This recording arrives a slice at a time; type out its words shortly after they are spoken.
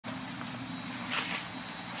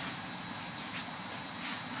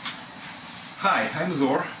Hi, I'm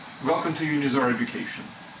Zor. Welcome to Unizor Education.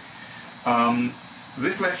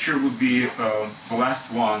 This lecture would be the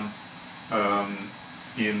last one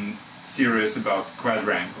in series about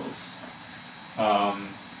quadrangles.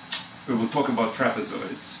 We will talk about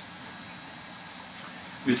trapezoids.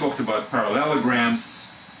 We talked about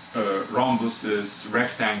parallelograms, rhombuses,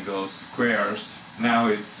 rectangles, squares. Now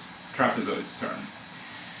it's trapezoids'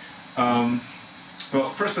 turn.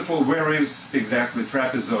 Well, first of all, where is exactly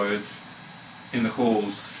trapezoid in the whole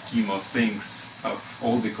scheme of things of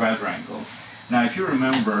all the quadrangles? Now, if you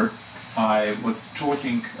remember, I was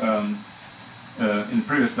talking in the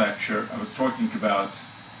previous lecture, I was talking about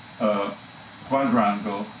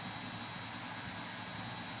quadrangle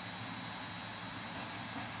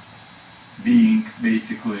being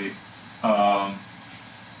basically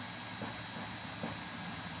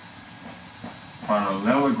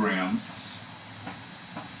parallelograms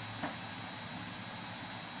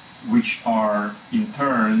which are in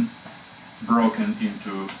turn broken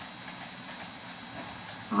into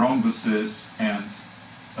rhombuses and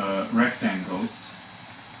rectangles,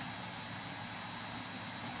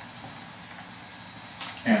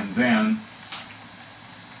 and then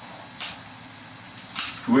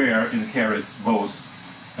square inherits both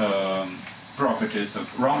properties of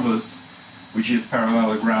rhombus, which is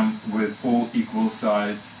parallelogram with all equal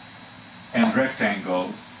sides, and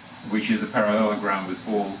rectangles, which is a parallelogram with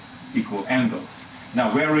all equal angles.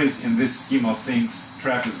 Now, where is in this scheme of things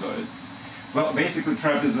trapezoid? Well, basically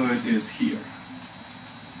trapezoid is here.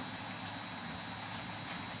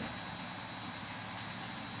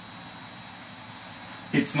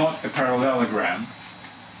 It's not a parallelogram.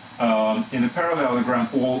 In a parallelogram,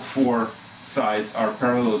 all four sides are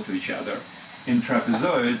parallel to each other. In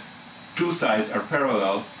trapezoid, two sides are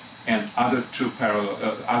parallel and other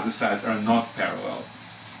sides are not parallel.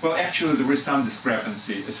 Well, actually, there is some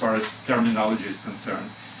discrepancy as far as terminology is concerned.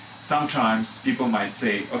 Sometimes people might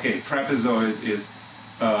say, okay, trapezoid is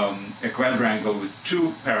a quadrangle with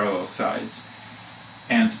two parallel sides,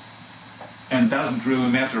 and doesn't really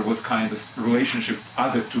matter what kind of relationship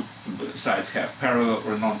other two sides have, parallel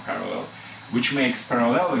or non-parallel, which makes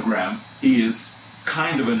parallelogram is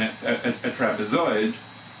kind of a trapezoid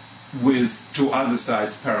with two other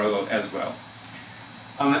sides parallel as well.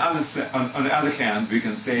 On the other hand, we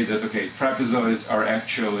can say that, okay, trapezoids are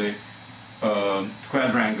actually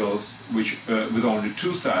quadrangles which with only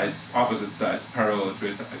two sides, opposite sides, parallel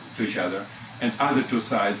to each other, and other two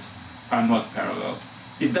sides are not parallel.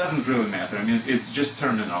 It doesn't really matter. I mean, it's just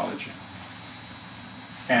terminology.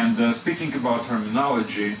 And speaking about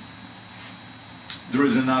terminology, there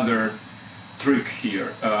is another trick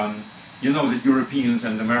here. You know that Europeans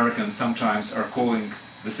and Americans sometimes are calling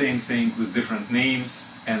the same thing with different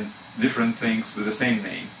names and different things with the same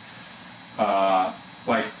name.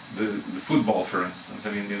 Like the football, for instance.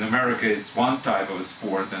 I mean, in America it's one type of a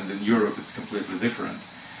sport, and in Europe it's completely different.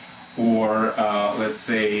 Or let's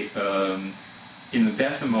say in the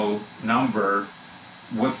decimal number,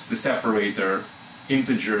 what's the separator?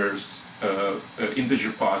 Integers,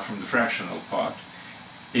 integer part from the fractional part.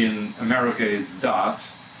 In America it's dot,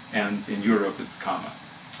 and in Europe it's comma.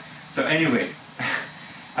 So anyway,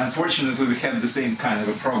 unfortunately we have the same kind of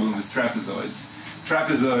a problem with trapezoids.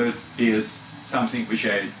 Trapezoid is something which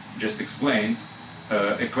I just explained,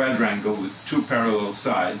 a quadrangle with two parallel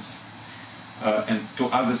sides, and two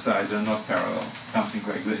other sides are not parallel, something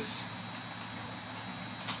like this.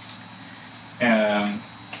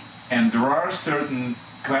 And there are certain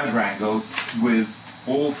quadrangles with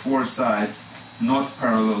all four sides not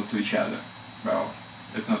parallel to each other. Well,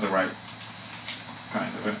 that's not the right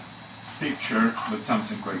kind of a picture, but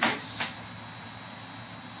something like this.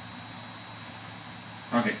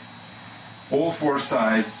 Okay. All four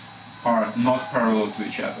sides are not parallel to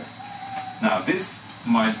each other. Now, this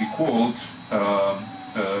might be called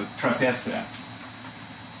trapezia,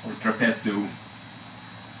 or trapezium.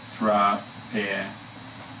 Trapezium.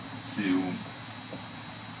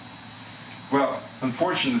 Well,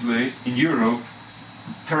 unfortunately, in Europe,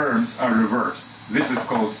 terms are reversed. This is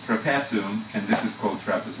called trapezium, and this is called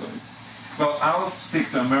trapezoid. Well, I'll stick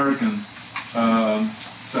to American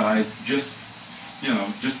side just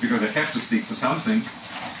because I have to stick to something.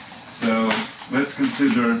 So let's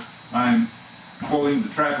consider I'm calling the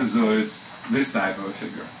trapezoid this type of a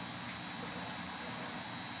figure.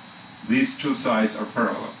 These two sides are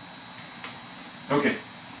parallel. Okay.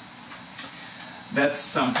 That's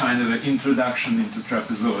some kind of an introduction into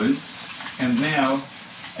trapezoids. And now,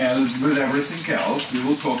 as with everything else, we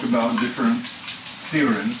will talk about different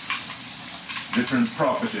theorems, different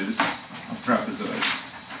properties of trapezoids.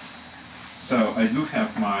 So I do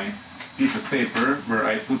have my piece of paper where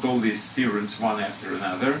I put all these theorems one after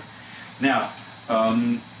another. Now,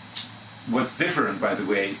 what's different, by the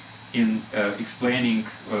way, in explaining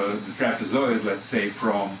the trapezoid, let's say,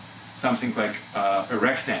 from something like a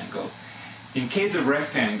rectangle. In case of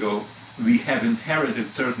rectangle, we have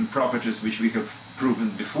inherited certain properties which we have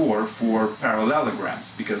proven before for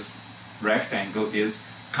parallelograms, because rectangle is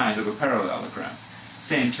kind of a parallelogram.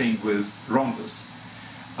 Same thing with rhombus.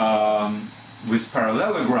 With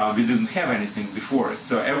parallelogram, we didn't have anything before it.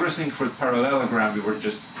 So everything for parallelogram, we were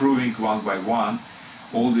just proving one by one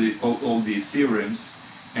all the theorems,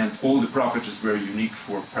 and all the properties were unique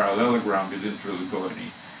for parallelogram. We didn't really go to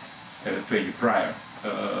any prior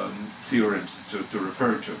theorems to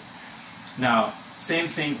refer to. Now, same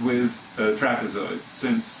thing with trapezoid.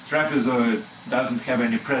 Since trapezoid doesn't have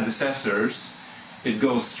any predecessors, it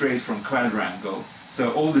goes straight from quadrangle.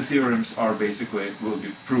 So all the theorems are basically will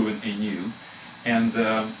be proven anew, and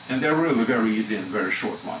they're really very easy and very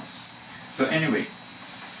short ones. So anyway,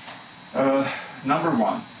 number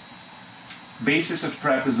one, bases of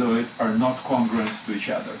trapezoid are not congruent to each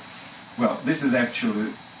other. Well, this is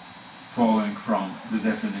actually following from the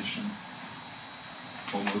definition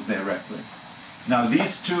almost directly. Now,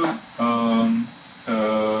 these two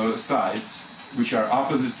sides, which are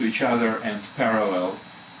opposite to each other and parallel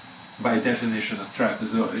by definition of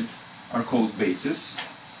trapezoid, are called bases.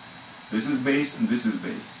 This is base and this is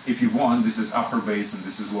base. If you want, this is upper base and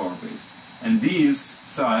this is lower base. And these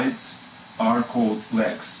sides are called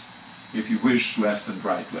legs. If you wish, left and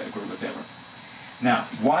right leg or whatever. Now,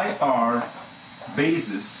 why are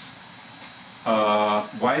bases,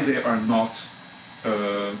 why they are not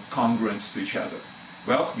congruent to each other?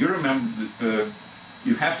 Well, you remember,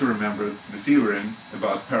 you have to remember the theorem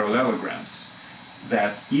about parallelograms,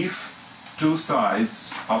 that if two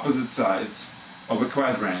sides, opposite sides of a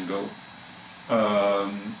quadrangle,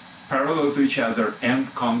 parallel to each other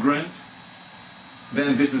and congruent,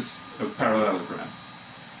 then this is a parallelogram,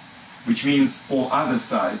 which means all other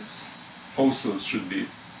sides also should be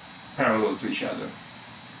parallel to each other.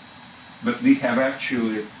 But we have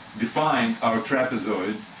actually defined our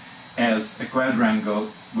trapezoid as a quadrangle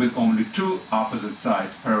with only two opposite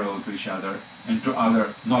sides parallel to each other and two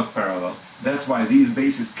other not parallel. That's why these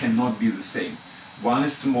bases cannot be the same. One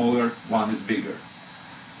is smaller, one is bigger.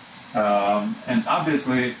 And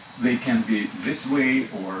obviously they can be this way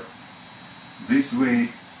or this way.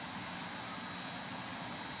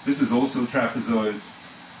 This is also trapezoid,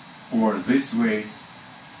 or this way.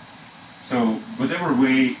 So whatever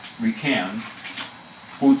way we can,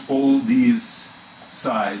 put all these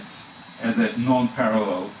sides as a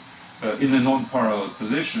non-parallel, in a non-parallel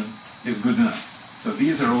position is good enough. So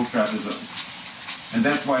these are all trapezoids. And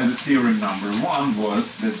that's why the theorem number one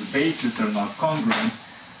was that the bases are not congruent,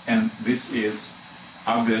 and this is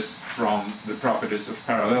obvious from the properties of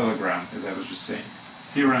parallelogram, as I was just saying.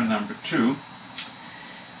 Theorem number two,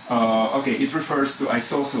 okay, it refers to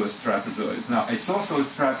isosceles trapezoids. Now,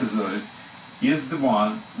 isosceles trapezoid is the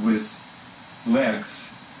one with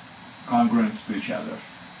legs congruent to each other.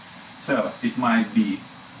 So it might be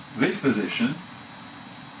this position,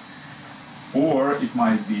 or it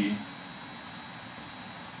might be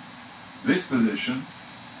this position,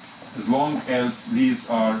 as long as these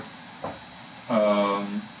are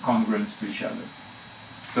congruent to each other.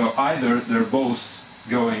 So either they're both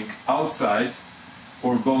going outside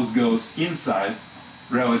or both goes inside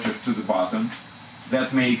relative to the bottom.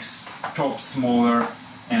 That makes top smaller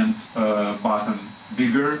and bottom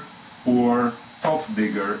bigger, or top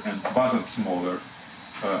bigger and bottom smaller.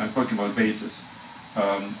 I'm talking about bases.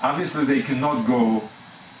 Obviously they cannot go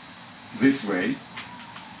this way,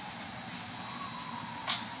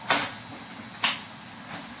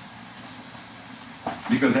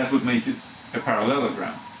 because that would make it a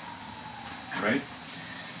parallelogram, right?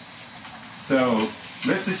 So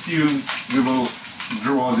let's assume we will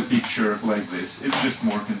draw the picture like this. It's just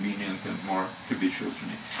more convenient and more habitual to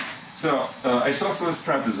me. So isosceles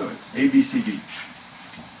trapezoid, ABCD.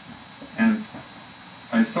 And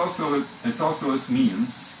isosceles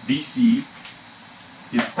means BC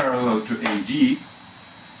is parallel to AD,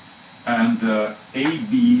 and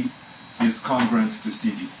AB is congruent to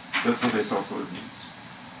CD. That's what isosceles means.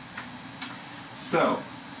 So,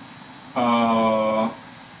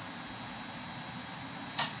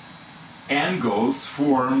 angles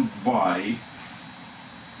formed by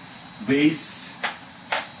base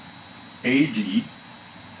AD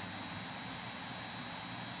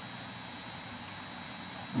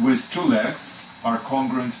with two legs are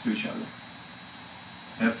congruent to each other.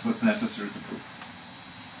 That's what's necessary to prove.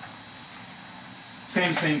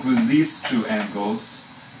 Same thing with these two angles.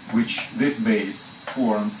 which this base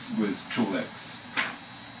forms with two legs.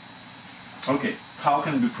 Okay, how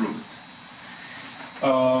can we prove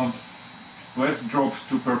it? Let's drop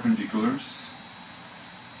two perpendiculars.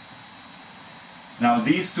 Now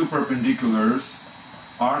these two perpendiculars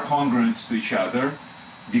are congruent to each other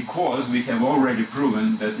because we have already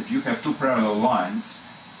proven that if you have two parallel lines,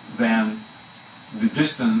 then the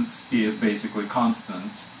distance is basically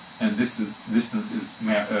constant, and this distance is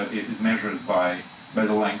measured by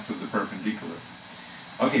the length of the perpendicular.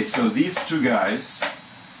 Okay, so these two guys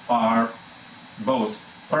are both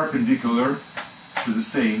perpendicular to the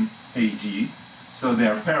same AD, so they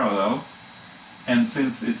are parallel, and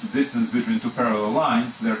since it's the distance between two parallel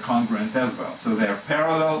lines, they're congruent as well. So they are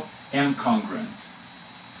parallel and congruent,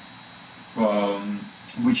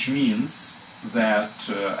 which means that,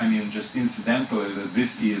 just incidentally, that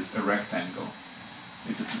this is a rectangle,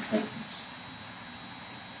 if it's important.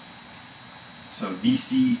 So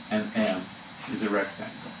BC and M is a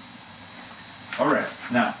rectangle. All right,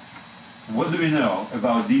 now, what do we know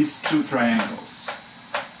about these two triangles?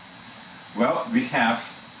 Well, we have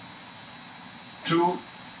two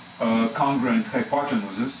congruent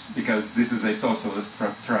hypotenuses, because this is isosceles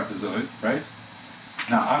trapezoid, right?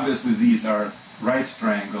 Now, obviously, these are right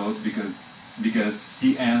triangles because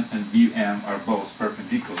CN and BM are both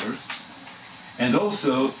perpendiculars. And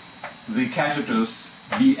also, the catetus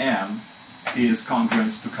BM is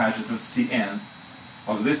congruent to catetus CN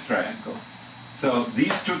of this triangle. So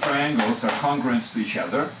these two triangles are congruent to each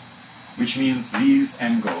other, which means these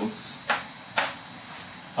angles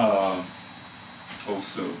are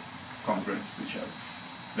also congruent to each other.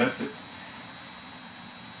 That's it.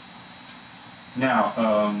 Now,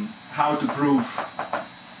 how to prove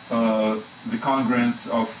the congruence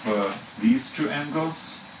of these two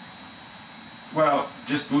angles? Well,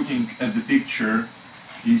 just looking at the picture,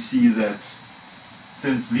 you see that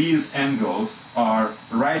since these angles are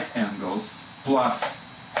right angles plus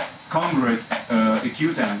congruent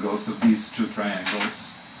acute angles of these two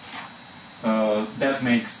triangles, that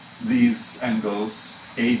makes these angles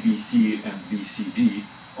ABC and BCD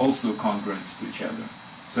also congruent to each other.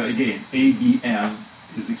 So again, ABM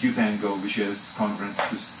is the acute angle which is congruent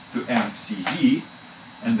to MCD,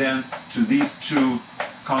 and then to these two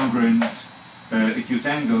congruent acute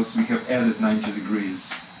angles we have added 90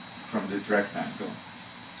 degrees from this rectangle.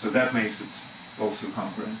 So that makes it also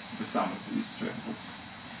congruent, the sum of these two angles.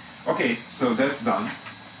 Okay, so that's done.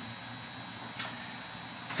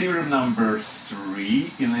 Theorem number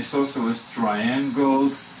 3, in isosceles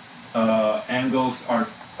triangles, angles are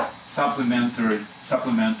supplementary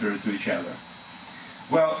to each other.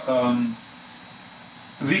 Well,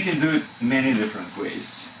 we can do it many different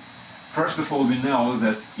ways. First of all, we know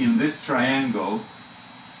that in this triangle,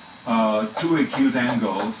 two acute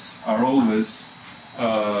angles are always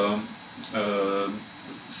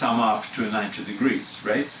sum up to 90 degrees,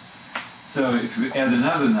 right? So if we add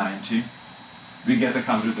another 90, we get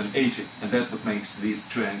 180, and that's what makes these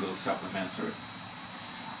two angles supplementary.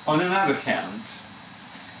 On the other hand,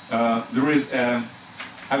 there is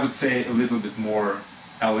I would say, a little bit more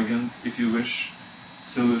elegant, if you wish,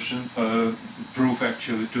 solution, proof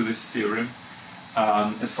actually to this theorem,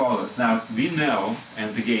 as follows. Now, we know,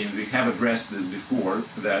 and again, we have addressed this before,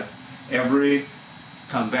 that every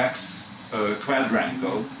convex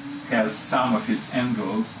quadrangle has sum of its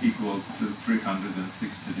angles equal to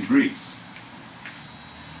 360 degrees.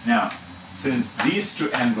 Now, since these two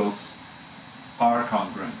angles are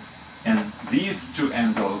congruent, and these two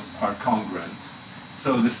angles are congruent,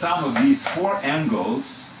 so the sum of these four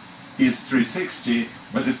angles is 360,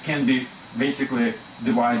 but it can be basically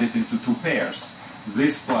divided into two pairs.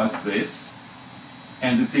 This plus this,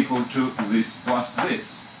 and it's equal to this plus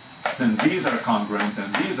this. Since these are congruent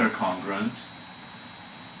and these are congruent,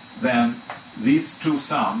 then these two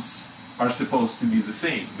sums are supposed to be the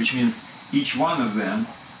same, which means each one of them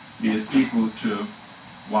is equal to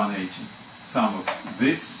 180. Sum of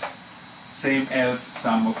this, same as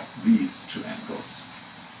sum of these two angles.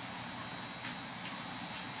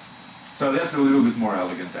 So that's a little bit more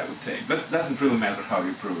elegant, I would say, but it doesn't really matter how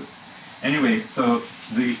you prove it. Anyway, so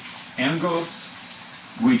the angles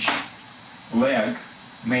which leg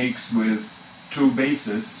makes with two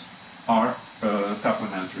bases are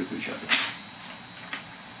supplementary to each other.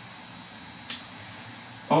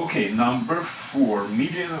 Okay, number 4.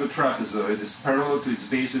 Median of a trapezoid is parallel to its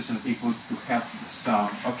bases and equal to half the sum.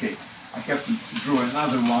 Okay, I have to draw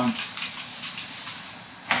another one.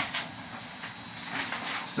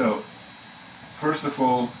 So, first of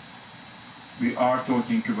all, we are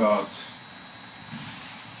talking about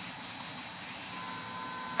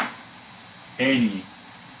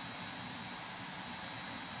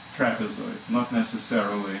trapezoid, not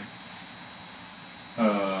necessarily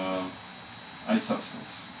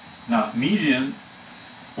isosceles. Now, median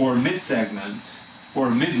or mid-segment or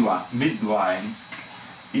midline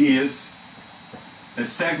is a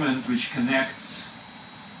segment which connects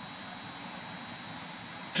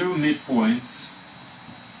two midpoints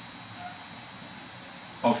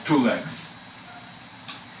of two legs.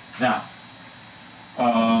 Now,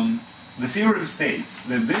 the theorem states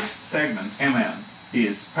that this segment, MN,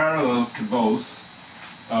 is parallel to both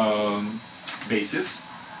bases,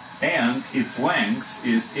 and its length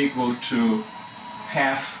is equal to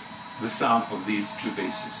half the sum of these two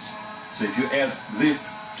bases. So if you add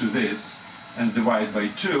this to this and divide by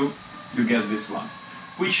 2, you get this one,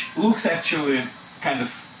 which looks actually kind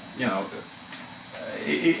of, you know,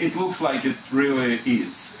 it looks like it really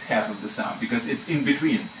is half of the sum, because it's in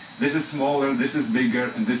between. This is smaller, this is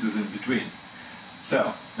bigger, and this is in between.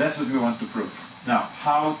 So that's what we want to prove. Now,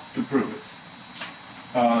 how to prove it?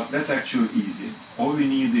 That's actually easy. All we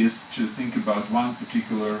need is to think about one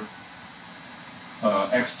particular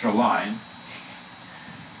extra line,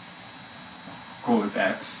 call it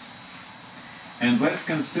X, and let's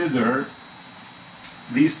consider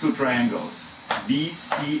these two triangles,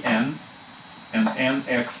 BCN and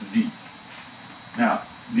NXD. Now,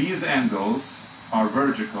 these angles are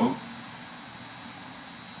vertical.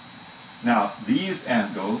 Now, these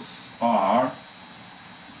angles are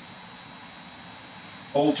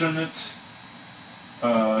alternate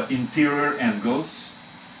interior angles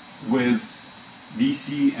with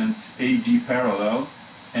BC and AD parallel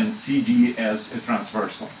and CD as a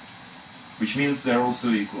transversal, which means they're also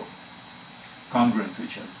equal, congruent to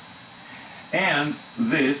each other. And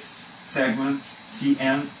this segment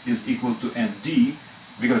CN is equal to ND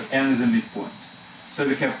because N is a midpoint. So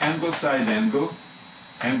we have angle side angle,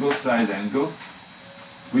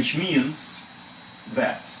 which means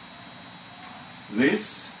that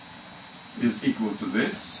this is equal to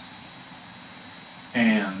this,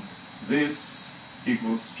 and this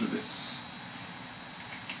equals to this,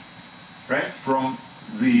 right? From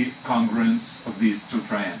the congruence of these two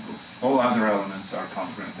triangles. All other elements are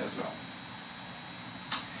congruent as well.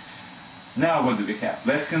 Now what do we have?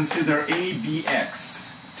 Let's consider ABX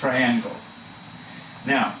triangle.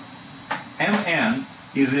 Now, MN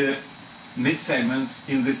is a mid-segment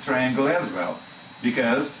in this triangle as well,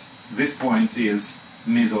 because this point is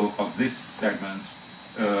middle of this segment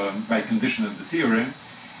by condition of the theorem,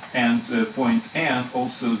 and point N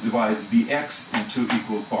also divides BX into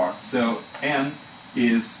equal parts. So N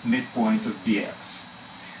is midpoint of BX.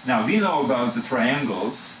 Now we know about the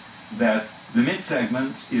triangles that the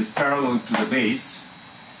mid-segment is parallel to the base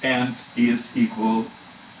and is equal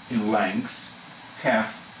in length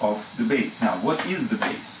half of the base. Now, what is the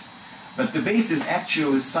base? But the base is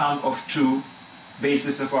actually sum of two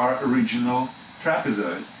bases of our original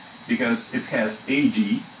trapezoid, because it has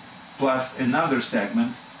AD plus another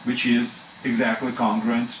segment which is exactly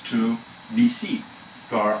congruent to BC,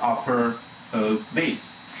 to our upper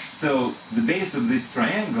base. So the base of this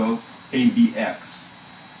triangle, ABX,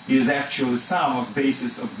 is actually sum of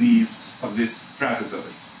bases of this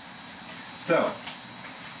trapezoid. So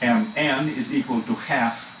MN is equal to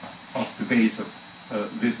half of the base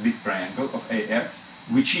of this big triangle of AX,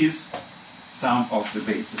 which is sum of the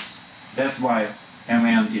bases. That's why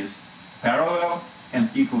MN is parallel and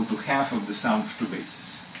equal to half of the sum of two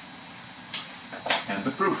bases. And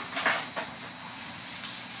the proof.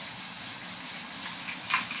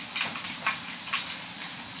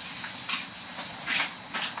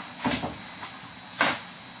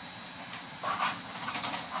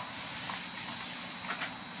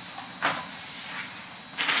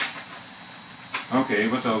 Okay,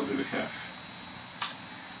 what else do we have?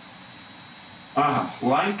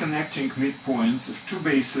 Line connecting midpoints of two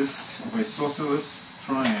bases of isosceles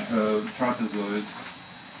trapezoid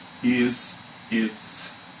is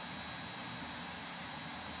its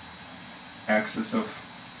axis of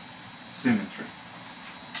symmetry.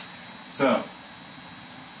 So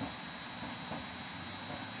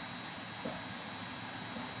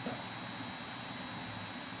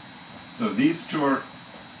these two are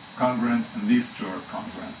congruent and these two are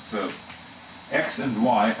congruent. So X and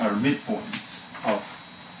Y are midpoints of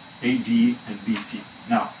AD and BC.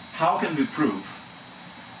 Now, how can we prove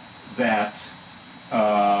that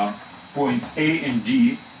points A and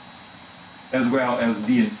D, as well as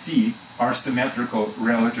B and C, are symmetrical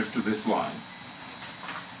relative to this line?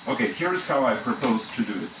 Okay, here's how I propose to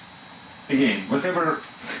do it. Again,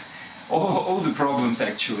 all the problems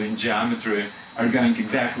actually in geometry are going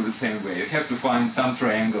exactly the same way. You have to find some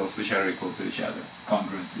triangles which are equal to each other,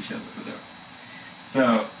 congruent to each other, whatever.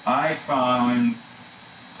 So I found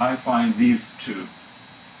I find these two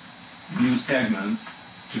new segments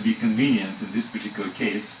to be convenient in this particular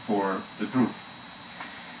case for the proof.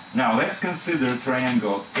 Now let's consider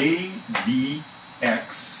triangle ABX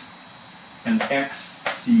and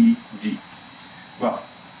XCD. Well,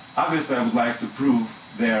 obviously I would like to prove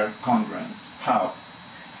their congruence. How?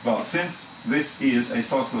 Well, since this is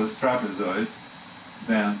isosceles trapezoid,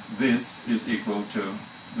 then this is equal to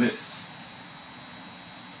this.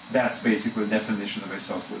 That's basically the definition of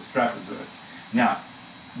isosceles trapezoid. Now,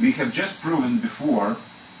 we have just proven before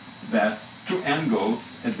that two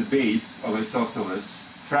angles at the base of isosceles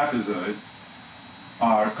trapezoid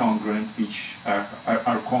are congruent,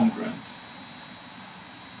 are congruent.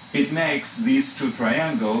 It makes these two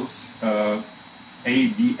triangles,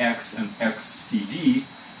 ABX and XCD,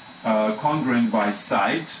 congruent by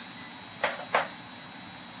side,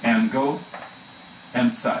 angle,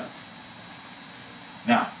 and side.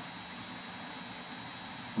 Now,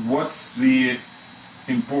 what's the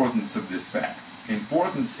importance of this fact?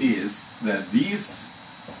 Importance is that these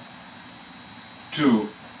two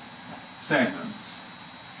segments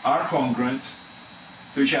are congruent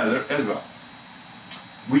to each other as well,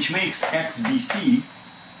 which makes XBC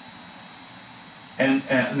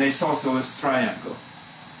an isosceles triangle.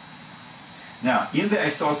 Now, in the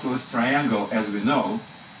isosceles triangle, as we know,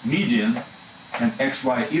 median, and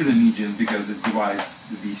XY is a median because it divides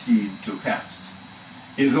the BC into halves,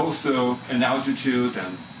 is also an altitude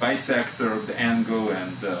and bisector of the angle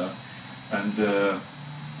and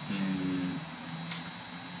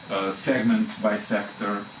segment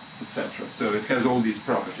bisector, etc. So it has all these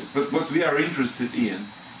properties. But what we are interested in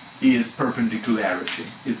is perpendicularity.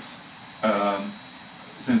 It's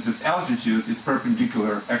since it's altitude, it's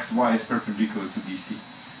perpendicular. XY is perpendicular to BC,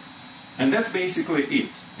 and that's basically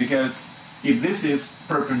it. Because if this is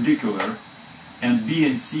perpendicular, and B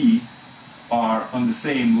and C are on the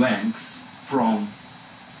same lengths from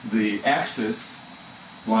the axis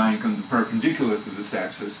lying on the perpendicular to this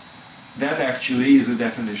axis, that actually is a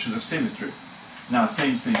definition of symmetry. Now,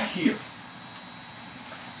 same thing here.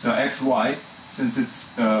 So XY, since it's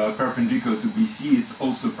perpendicular to BC, it's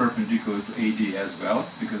also perpendicular to AD as well,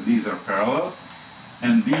 because these are parallel.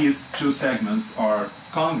 And these two segments are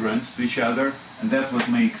congruent to each other, and that's what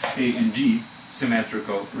makes A and G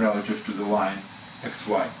symmetrical relative to the line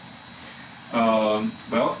XY.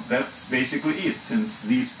 Well, that's basically it. Since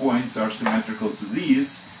these points are symmetrical to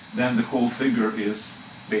these, then the whole figure is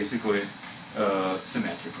basically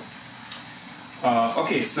symmetrical.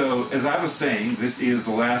 Okay, so as I was saying, this is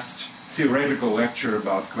the last theoretical lecture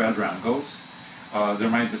about quadrangles. There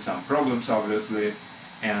might be some problems, obviously,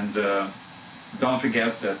 and don't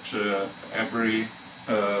forget that every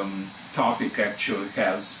topic actually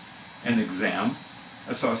has an exam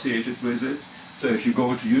associated with it. So if you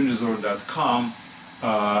go to unizor.com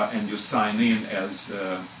and you sign in as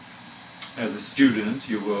a student,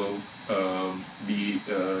 you will be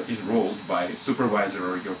enrolled by a supervisor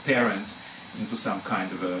or your parent into some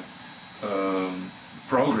kind of a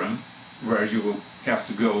program where you will have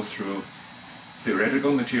to go through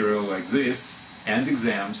theoretical material like this and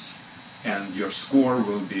exams, and your score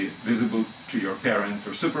will be visible to your parent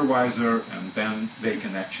or supervisor, and then they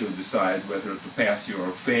can actually decide whether to pass you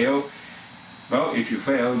or fail. Well, if you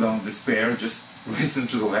fail, don't despair, just listen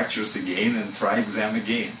to the lectures again and try exam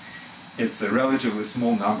again. It's a relatively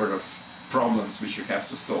small number of problems which you have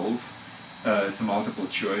to solve. It's a multiple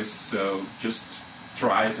choice, so just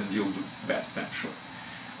try it and you'll do best, I'm sure.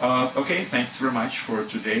 Okay, thanks very much for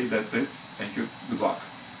today. That's it. Thank you. Good luck.